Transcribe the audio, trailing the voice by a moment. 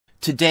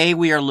Today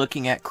we are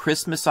looking at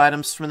Christmas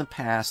items from the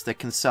past that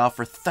can sell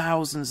for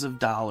thousands of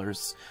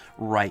dollars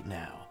right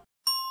now.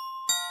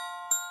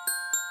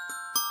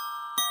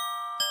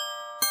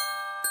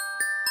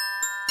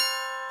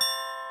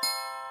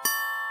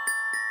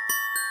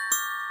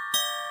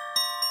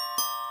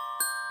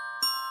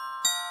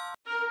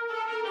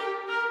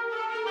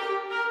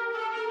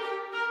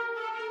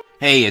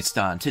 Hey, it's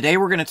Don. Today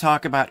we're going to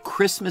talk about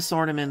Christmas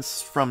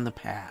ornaments from the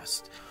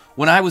past.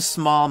 When I was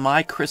small,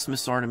 my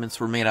Christmas ornaments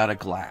were made out of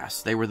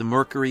glass. They were the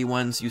mercury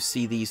ones you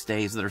see these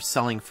days that are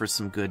selling for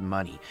some good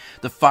money.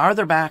 The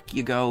farther back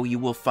you go, you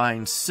will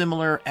find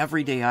similar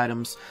everyday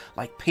items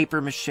like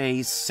paper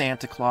maches,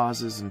 Santa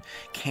Clauses, and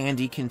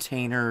candy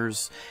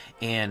containers,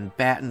 and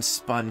batten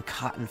spun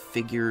cotton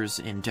figures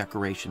and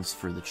decorations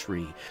for the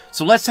tree.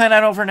 So let's head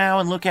on over now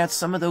and look at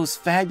some of those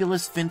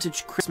fabulous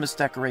vintage Christmas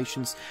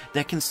decorations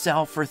that can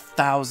sell for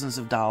thousands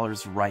of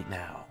dollars right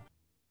now.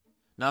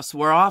 Now,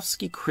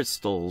 Swarovski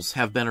crystals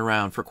have been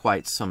around for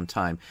quite some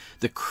time.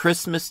 The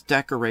Christmas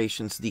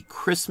decorations, the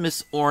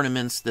Christmas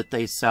ornaments that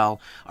they sell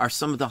are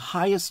some of the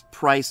highest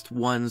priced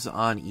ones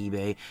on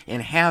eBay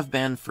and have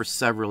been for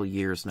several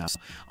years now.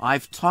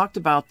 I've talked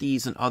about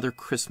these in other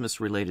Christmas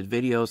related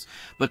videos,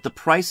 but the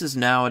prices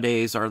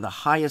nowadays are the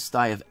highest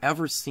I have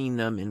ever seen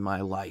them in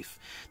my life.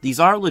 These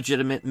are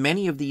legitimate.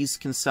 Many of these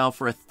can sell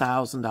for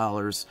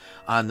 $1,000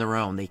 on their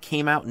own. They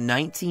came out in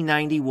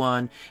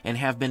 1991 and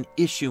have been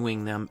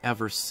issuing them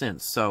ever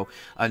since. So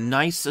a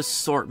nice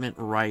assortment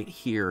right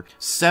here.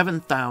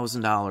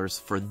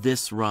 $7,000 for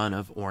this run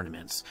of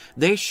ornaments.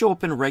 They show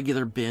up in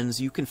regular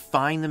bins. You can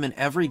find them in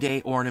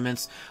everyday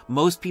ornaments.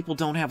 Most people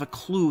don't have a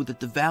clue that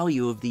the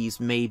value of these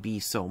may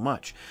be so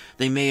much.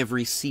 They may have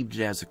received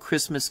it as a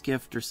Christmas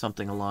gift or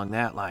something along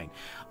that line.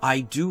 I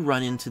do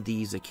run into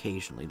these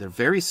occasionally. They're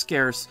very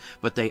scarce,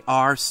 but they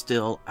are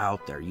still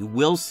out there. You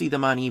will see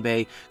them on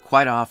eBay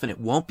quite often. It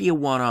won't be a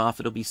one-off.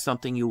 It'll be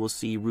something you will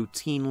see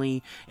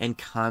routinely and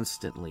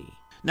constantly.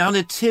 Now,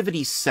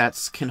 nativity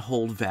sets can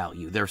hold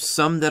value. There's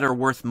some that are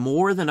worth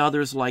more than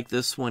others, like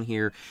this one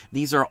here.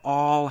 These are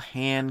all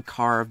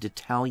hand-carved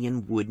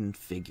Italian wooden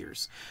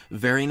figures.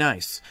 Very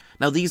nice.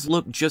 Now, these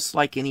look just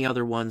like any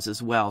other ones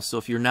as well, so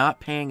if you're not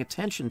paying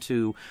attention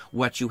to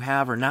what you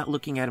have or not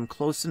looking at them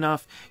close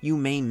enough, you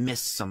may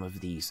miss some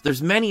of these.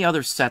 There's many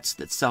other sets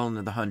that sell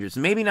into the hundreds.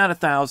 Maybe not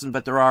 1,000,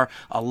 but there are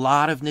a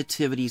lot of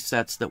nativity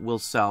sets that will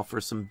sell for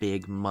some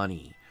big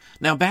money.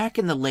 Now, back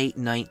in the late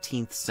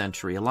 19th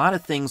century, a lot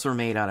of things were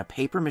made out of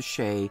paper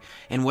mache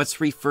and what's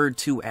referred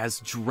to as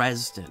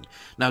Dresden.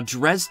 Now,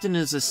 Dresden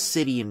is a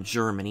city in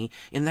Germany,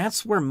 and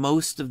that's where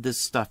most of this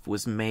stuff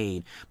was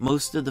made.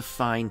 Most of the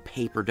fine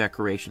paper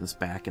decorations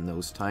back in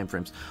those time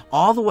frames,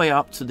 all the way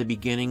up to the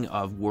beginning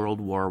of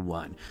World War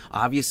I.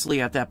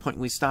 Obviously, at that point,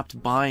 we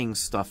stopped buying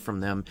stuff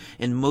from them,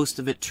 and most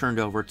of it turned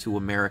over to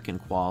American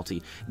quality.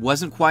 It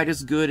wasn't quite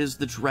as good as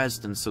the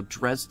Dresden, so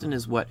Dresden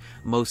is what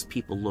most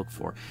people look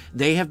for.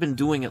 They have been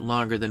doing it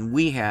longer than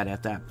we had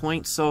at that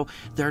point, so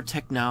their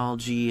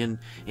technology and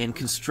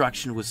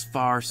construction was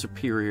far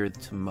superior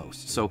to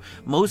most. So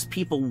most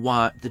people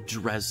want the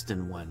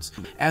Dresden ones.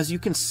 As you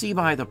can see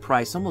by the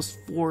price, almost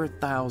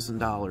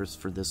 $4,000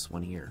 for this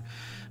one here.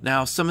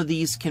 Now, some of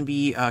these can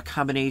be a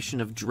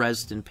combination of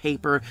Dresden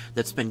paper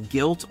that's been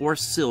gilt or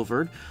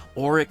silvered,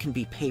 or it can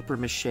be paper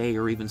mache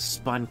or even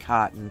spun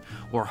cotton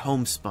or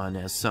homespun,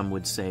 as some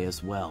would say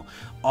as well.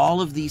 All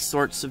of these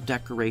sorts of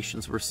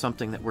decorations were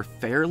something that were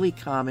fairly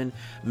common,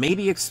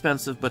 maybe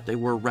expensive, but they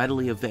were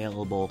readily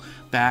available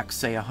back,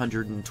 say,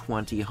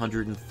 120,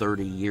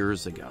 130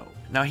 years ago.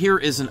 Now, here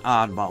is an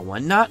oddball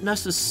one. Not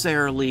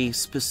necessarily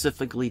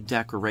specifically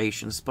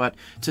decorations, but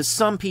to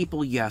some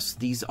people, yes,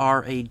 these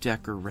are a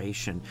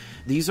decoration.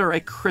 These are a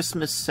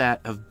Christmas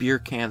set of beer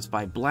cans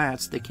by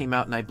Blatz. They came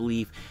out in, I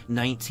believe,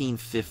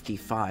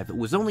 1955. It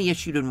was only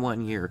issued in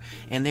 1 year,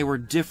 and they were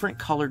different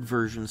colored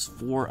versions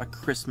for a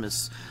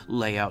Christmas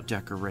layout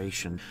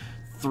decoration.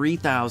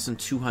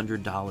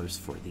 $3,200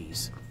 for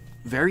these.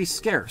 Very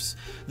scarce.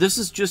 This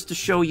is just to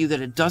show you that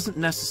it doesn't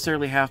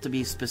necessarily have to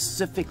be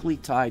specifically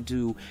tied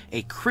to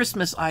a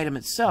Christmas item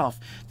itself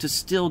to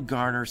still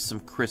garner some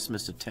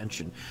Christmas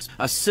attention.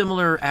 A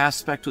similar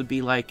aspect would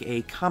be like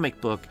a comic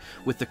book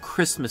with the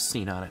Christmas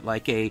scene on it,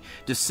 like a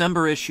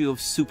December issue of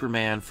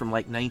Superman from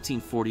like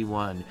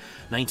 1941,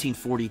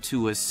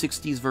 1942, a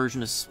 60s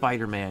version of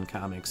Spider-Man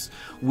comics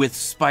with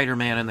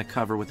Spider-Man on the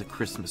cover with a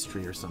Christmas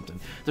tree or something.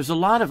 There's a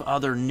lot of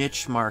other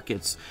niche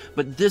markets,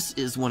 but this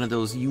is one of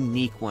those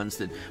unique ones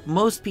that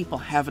most people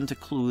haven't a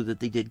clue that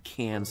they did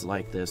cans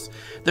like this.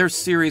 There's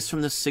series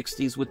from the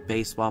 60s with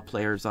baseball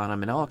players on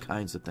them and all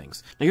kinds of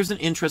things. Now, here's an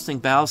interesting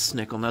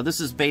Balsnickel. Now, this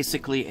is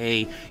basically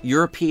a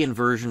European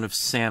version of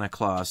Santa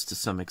Claus to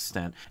some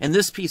extent. And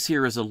this piece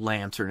here is a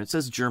lantern. It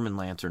says German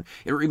lantern.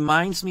 It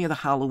reminds me of the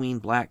Halloween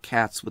black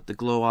cats with the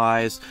glow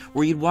eyes,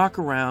 where you'd walk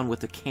around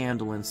with a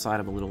candle inside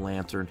of a little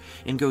lantern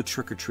and go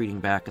trick-or-treating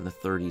back in the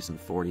 30s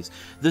and 40s.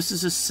 This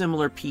is a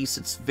similar piece.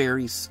 It's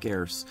very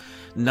scarce.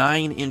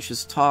 9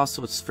 inches tall.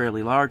 also it's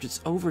fairly large.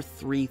 It's over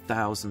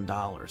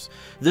 $3,000.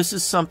 This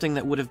is something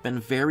that would have been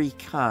very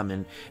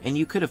common, and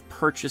you could have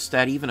purchased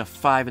at even a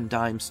 5 and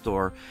dime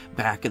store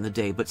back in the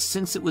day. But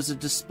since it was a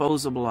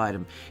disposable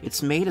item,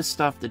 it's made of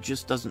stuff that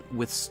just doesn't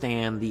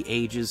withstand the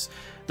ages.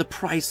 The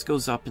price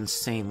goes up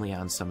insanely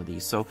on some of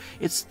these, so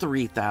it's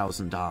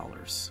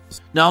 $3,000.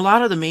 Now, a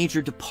lot of the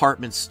major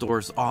department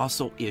stores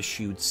also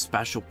issued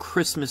special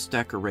Christmas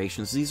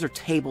decorations. These are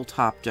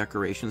tabletop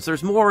decorations.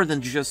 There's more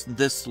than just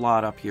this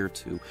lot up here,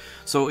 too.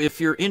 So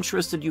if you're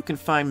interested, you can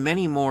find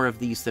many more of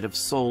these that have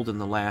sold in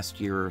the last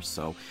year or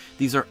so.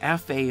 These are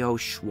FAO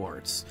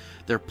Schwartz.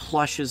 They're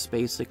plushes,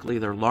 basically.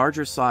 They're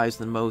larger size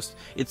than most.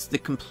 It's the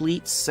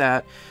complete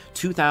set,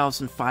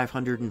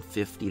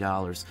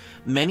 $2,550.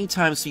 Many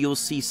times you'll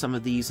see some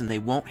of these and they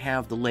won't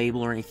have the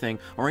label or anything,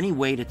 or any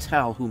way to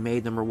tell who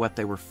made them or what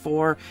they were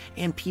for,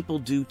 and people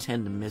do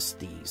tend to miss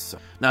these.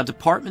 Now,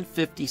 Department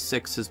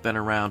 56 has been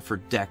around for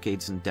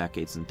decades and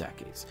decades and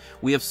decades.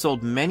 We have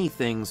sold many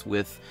things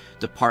with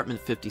Department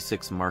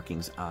 56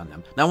 markings on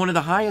them. Now, one of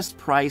the highest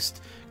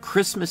priced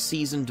Christmas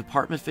season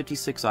Department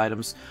 56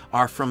 items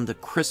are from the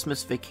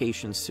Christmas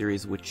Vacation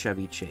series with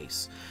Chevy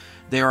Chase.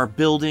 There are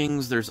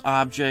buildings, there's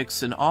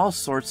objects, and all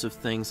sorts of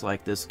things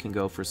like this can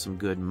go for some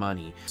good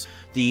money.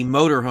 The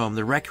motorhome,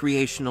 the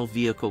recreational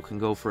vehicle, can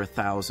go for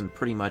 $1,000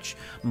 pretty much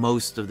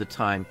most of the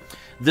time.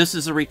 This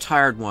is a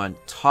retired one,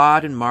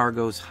 Todd and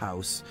Margot's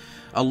house.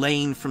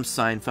 Elaine from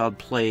Seinfeld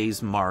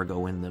plays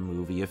Margot in the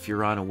movie, if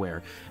you're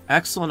unaware.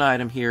 Excellent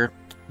item here.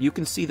 You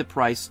can see the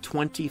price,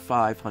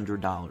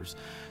 $2,500.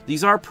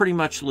 These are pretty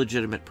much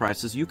legitimate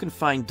prices. You can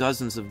find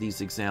dozens of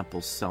these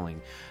examples selling.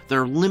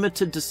 They're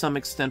limited to some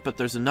extent, but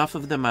there's enough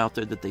of them out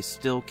there that they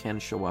still can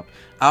show up.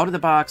 Out of the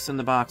box, in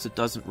the box, it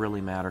doesn't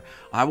really matter.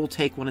 I will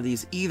take one of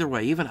these either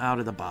way, even out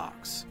of the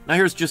box. Now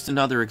here's just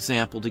another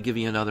example to give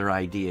you another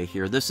idea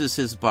here. This is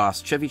his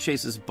boss, Chevy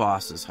Chase's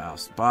boss's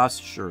house, Boss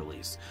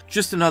Shirley's.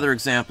 Just another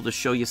example to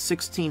show you,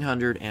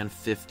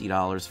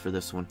 $1,650 for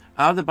this one.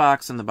 Out of the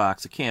box, in the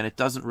box. Again, it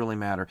doesn't really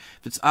matter.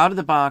 If it's out of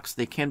the box,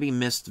 they can be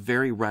missed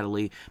very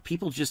readily.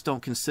 People just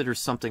don't consider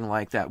something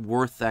like that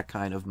worth that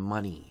kind of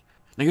money.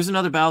 Now here's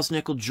another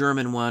Balsnickel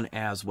German one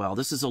as well.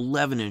 This is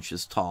 11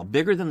 inches tall,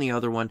 bigger than the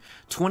other one,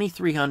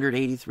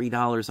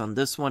 $2,383 on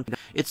this one.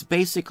 It's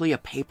basically a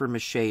paper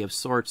mache of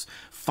sorts,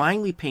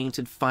 finely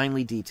painted,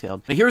 finely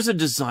detailed. Now here's a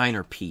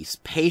designer piece,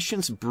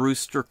 Patience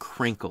Brewster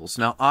Crinkles.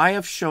 Now I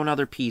have shown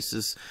other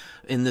pieces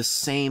in this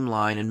same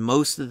line, and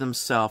most of them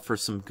sell for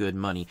some good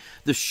money.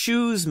 The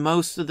shoes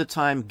most of the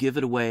time give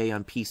it away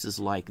on pieces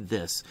like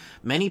this.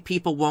 Many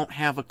people won't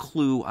have a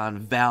clue on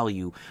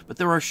value, but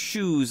there are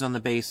shoes on the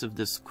base of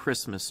this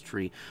Christmas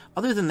tree.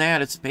 Other than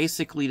that, it's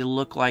basically to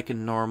look like a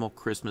normal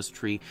Christmas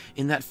tree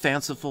in that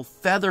fanciful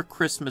feather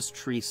Christmas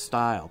tree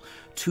style.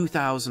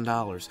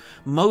 $2,000.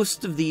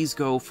 Most of these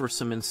go for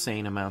some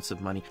insane amounts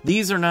of money.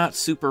 These are not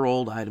super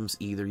old items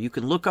either. You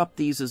can look up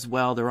these as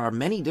well. There are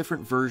many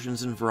different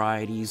versions and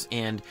varieties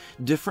and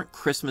different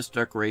Christmas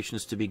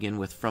decorations to begin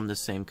with from the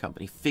same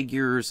company.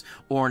 Figures,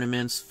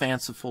 ornaments,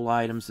 fanciful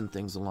items, and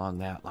things along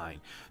that line.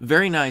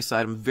 Very nice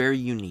item, very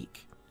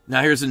unique.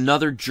 Now here's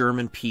another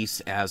German piece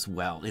as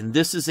well, and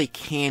this is a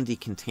candy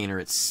container.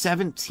 It's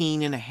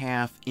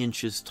 17.5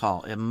 inches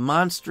tall, a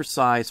monster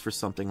size for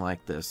something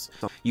like this.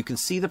 So you can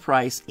see the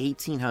price,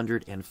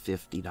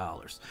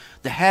 $1,850.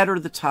 The head or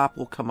the top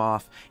will come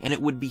off, and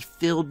it would be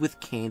filled with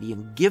candy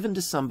and given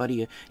to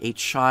somebody, a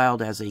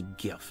child, as a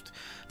gift.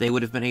 They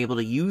would have been able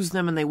to use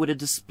them, and they would have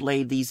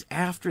displayed these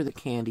after the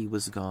candy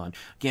was gone.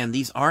 Again,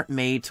 these aren't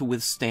made to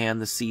withstand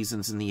the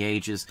seasons and the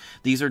ages.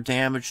 These are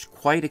damaged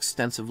quite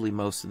extensively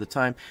most of the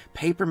time.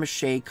 Paper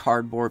mache,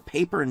 cardboard,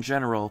 paper in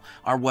general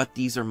are what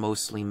these are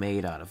mostly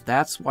made out of.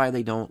 That's why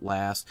they don't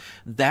last.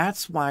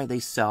 That's why they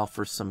sell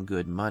for some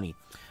good money.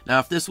 Now,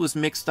 if this was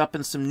mixed up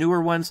in some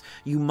newer ones,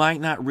 you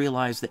might not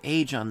realize the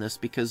age on this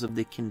because of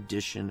the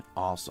condition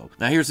also.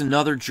 Now, here's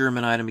another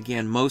German item.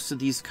 Again, most of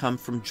these come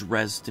from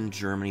Dresden,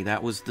 Germany.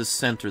 That was the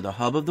center, the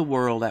hub of the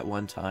world at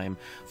one time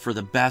for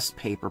the best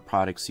paper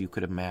products you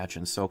could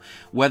imagine. So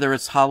whether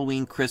it's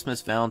Halloween,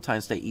 Christmas,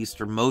 Valentine's Day,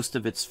 Easter, most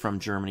of it's from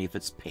Germany if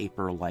it's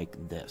paper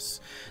like this.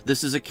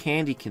 This is a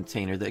candy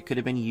container that could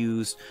have been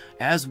used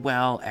as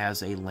well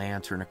as a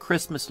lantern, a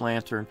Christmas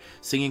lantern,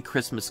 singing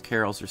Christmas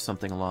carols or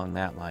something along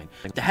that line.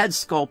 The head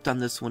sculpt on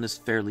this one is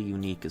fairly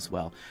unique as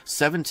well.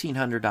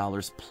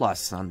 $1,700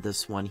 plus on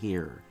this one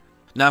here.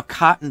 Now,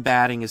 cotton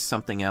batting is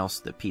something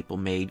else that people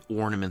made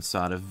ornaments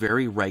out of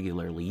very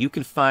regularly. You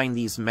can find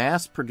these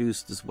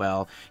mass-produced as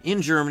well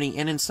in Germany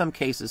and in some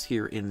cases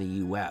here in the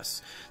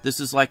U.S. This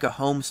is like a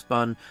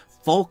homespun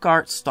folk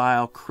art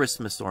style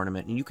Christmas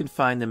ornament, and you can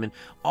find them in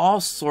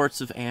all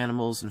sorts of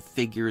animals and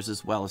figures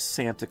as well as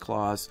Santa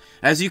Claus.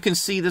 As you can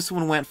see, this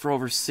one went for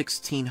over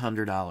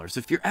 $1,600.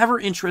 If you're ever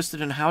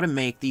interested in how to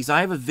make these,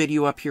 I have a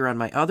video up here on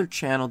my other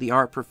channel, The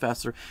Art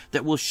Professor,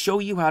 that will show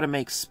you how to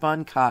make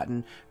spun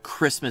cotton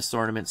Christmas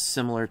ornaments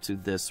similar to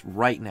this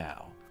right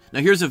now. Now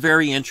here's a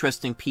very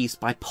interesting piece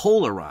by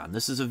Polaron.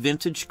 This is a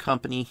vintage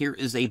company. Here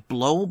is a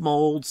blow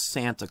mold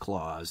Santa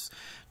Claus.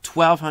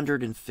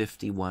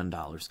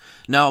 $1,251.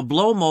 Now, a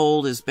blow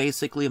mold is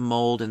basically a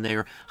mold, and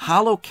they're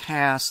hollow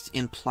cast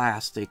in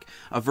plastic,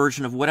 a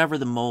version of whatever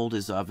the mold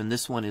is of, and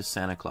this one is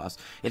Santa Claus.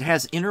 It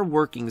has inner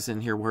workings in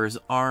here where his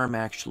arm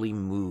actually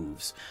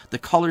moves. The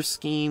color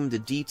scheme, the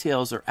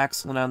details are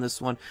excellent on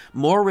this one,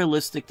 more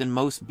realistic than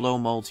most blow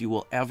molds you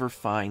will ever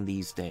find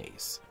these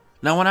days.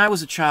 Now, when I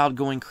was a child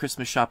going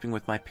Christmas shopping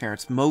with my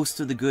parents, most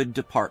of the good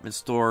department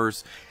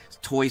stores,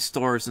 toy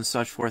stores, and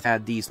such forth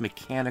had these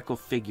mechanical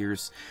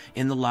figures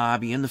in the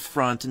lobby, in the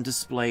front, and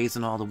displays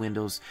in all the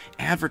windows,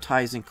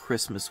 advertising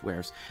Christmas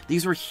wares.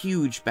 These were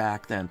huge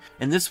back then.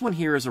 And this one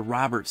here is a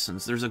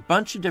Robertson's. There's a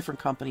bunch of different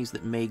companies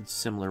that made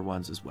similar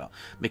ones as well.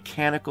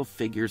 Mechanical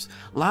figures.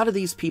 A lot of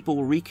these people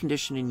will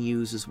recondition and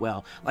use as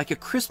well. Like a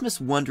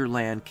Christmas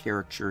Wonderland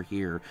character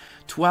here.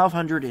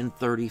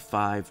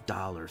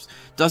 $1,235.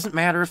 Doesn't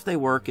matter if they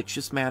work, it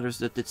just matters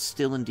that it's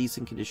still in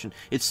decent condition.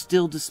 It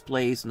still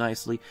displays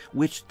nicely,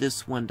 which this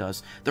one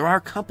does. There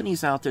are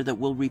companies out there that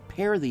will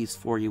repair these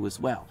for you as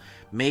well.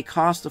 May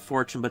cost a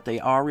fortune, but they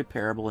are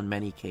repairable in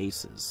many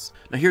cases.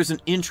 Now here's an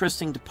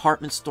interesting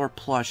department store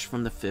plush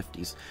from the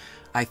 50s.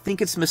 I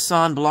think it's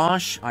Maison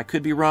Blanche. I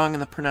could be wrong in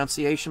the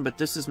pronunciation, but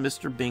this is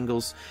Mr.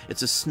 Bingle's.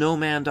 It's a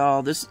snowman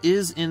doll. This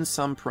is in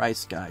some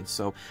price guides,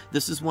 so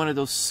this is one of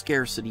those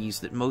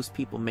scarcities that most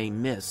people may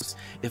miss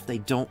if they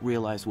don't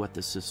realize what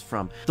this is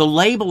from. The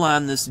label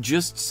on this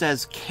just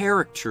says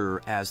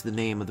Character as the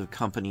name of the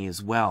company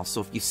as well,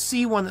 so if you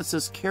see one that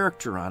says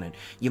Character on it,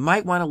 you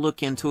might want to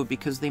look into it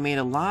because they made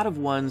a lot of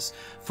ones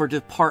for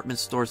department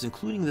stores,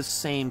 including the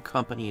same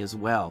company as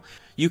well.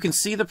 You can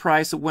see the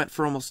price. It went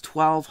for almost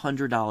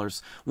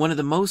 $1,200. One of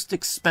the most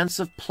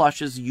expensive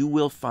plushes you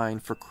will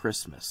find for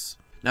Christmas.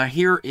 Now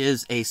here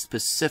is a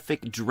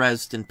specific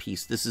Dresden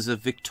piece. This is a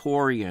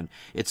Victorian.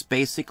 It's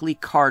basically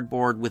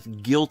cardboard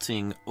with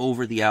gilting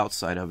over the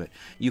outside of it.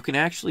 You can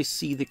actually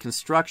see the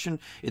construction.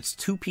 It's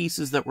two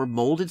pieces that were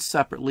molded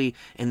separately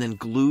and then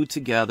glued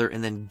together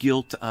and then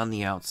gilt on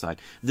the outside.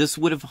 This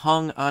would have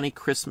hung on a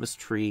Christmas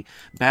tree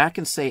back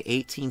in, say,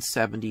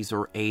 1870s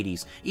or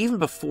 80s. Even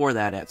before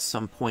that, at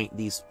some point,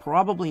 these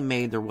probably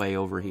made their way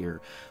over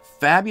here.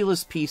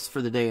 Fabulous piece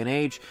for the day and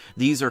age.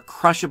 These are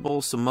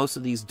crushable, so most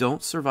of these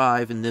don't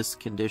survive in this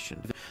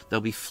condition.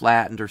 They'll be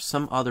flattened or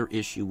some other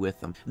issue with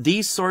them.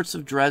 These sorts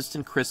of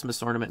Dresden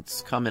Christmas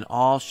ornaments come in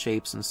all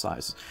shapes and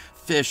sizes.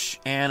 Fish,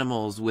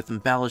 animals with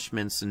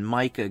embellishments and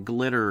mica,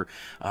 glitter,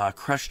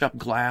 crushed up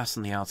glass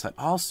on the outside,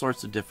 all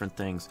sorts of different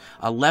things.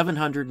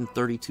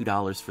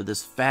 $1,132 for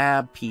this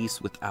fab piece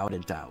without a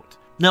doubt.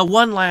 Now,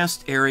 one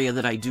last area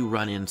that I do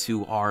run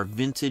into are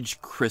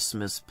vintage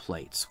Christmas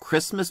plates.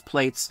 Christmas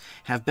plates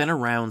have been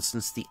around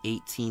since the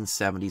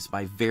 1870s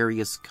by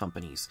various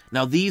companies.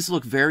 Now, these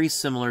look very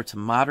similar to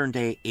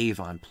modern-day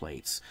Avon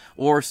plates,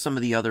 or some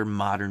of the other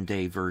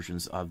modern-day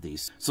versions of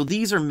these. So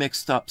these are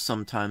mixed up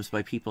sometimes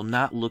by people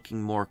not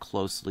looking more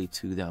closely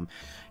to them.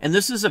 And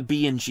this is a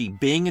B&G,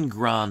 Bing and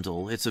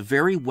Grondel. It's a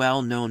very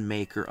well-known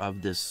maker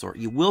of this sort.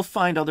 You will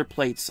find other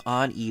plates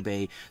on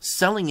eBay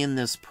selling in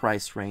this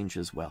price range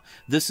as well.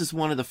 This is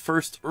one of the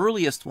first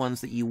earliest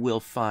ones that you will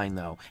find,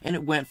 though, and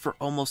it went for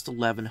almost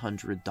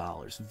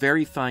 $1,100.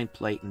 Very fine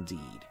plate indeed.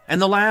 And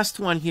the last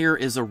one here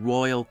is a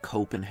Royal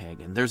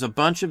Copenhagen. There's a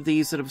bunch of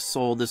these that have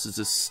sold. This is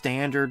a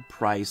standard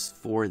price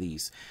for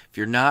these. If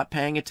you're not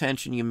paying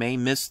attention, you may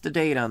miss the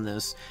date on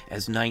this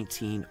as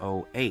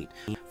 1908.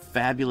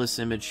 Fabulous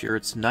image here.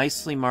 It's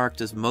nicely marked,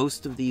 as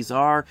most of these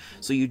are,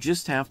 so you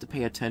just have to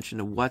pay attention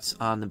to what's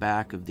on the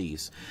back of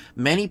these.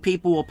 Many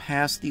people will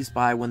pass these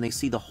by when they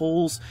see the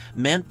holes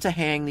meant to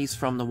hang these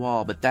from the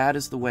wall, but that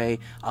is the way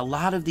a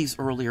lot of these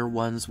earlier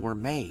ones were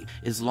made.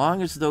 As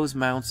long as those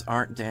mounts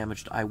aren't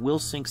damaged, I will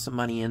sink some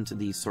money into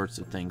these sorts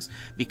of things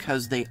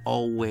because they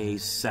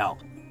always sell.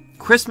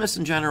 Christmas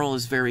in general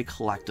is very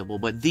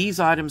collectible, but these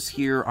items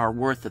here are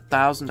worth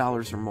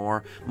 $1,000 or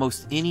more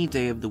most any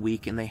day of the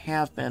week, and they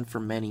have been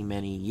for many,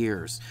 many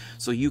years.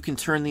 So you can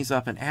turn these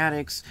up in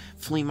attics,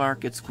 flea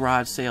markets,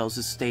 garage sales,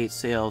 estate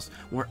sales,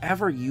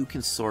 wherever you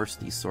can source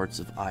these sorts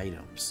of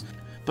items.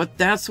 But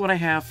that's what I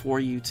have for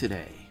you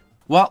today.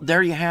 Well,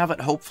 there you have it.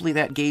 Hopefully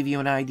that gave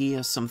you an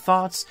idea, some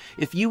thoughts.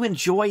 If you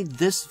enjoyed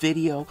this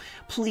video,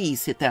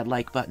 please hit that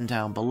like button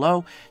down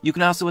below. You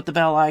can also hit the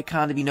bell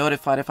icon to be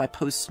notified if I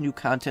post new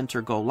content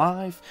or go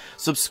live.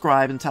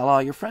 Subscribe and tell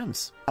all your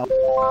friends.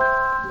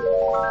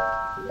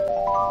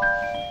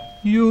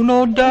 You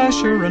know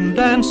Dasher and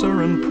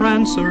Dancer and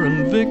Prancer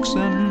and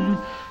Vixen,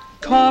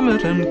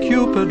 Comet and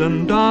Cupid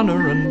and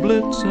Donner and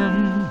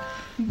Blitzen.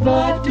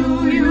 But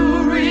do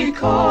you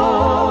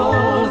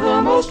recall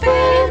the most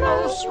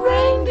famous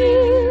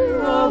reindeer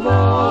of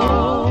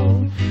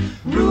all?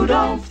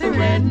 Rudolph the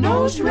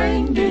red-nosed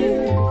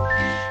reindeer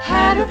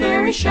had a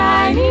very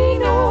shiny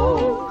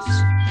nose,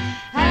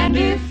 and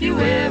if you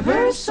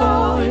ever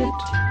saw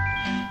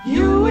it,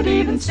 you would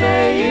even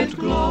say it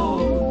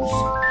glows.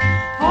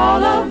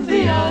 All of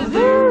the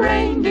other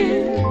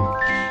reindeer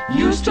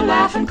used to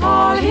laugh and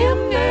call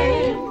him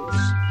names,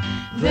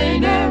 They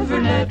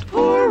never let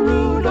poor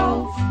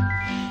Rudolph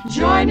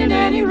join in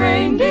any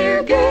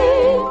reindeer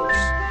games.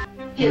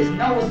 His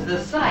nose is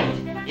a sight.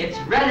 It's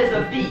red as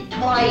a beet.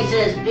 Twice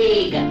as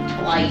big and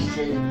twice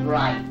as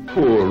bright.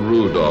 Poor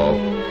Rudolph.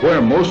 Where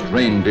most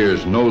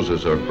reindeers'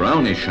 noses are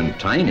brownish and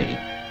tiny,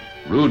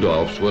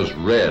 Rudolph's was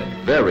red,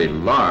 very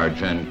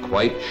large, and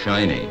quite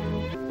shiny.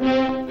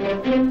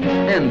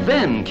 And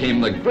then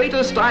came the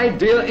greatest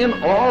idea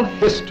in all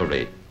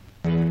history.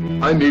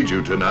 I need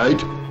you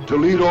tonight to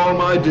lead all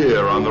my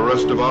deer on the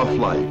rest of our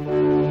flight.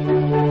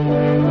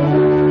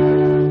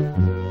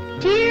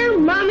 Dear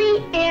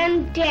Mommy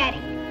and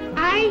Daddy,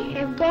 I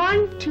have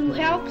gone to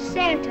help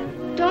Santa.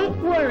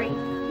 Don't worry.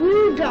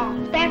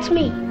 Rudolph, that's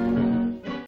me.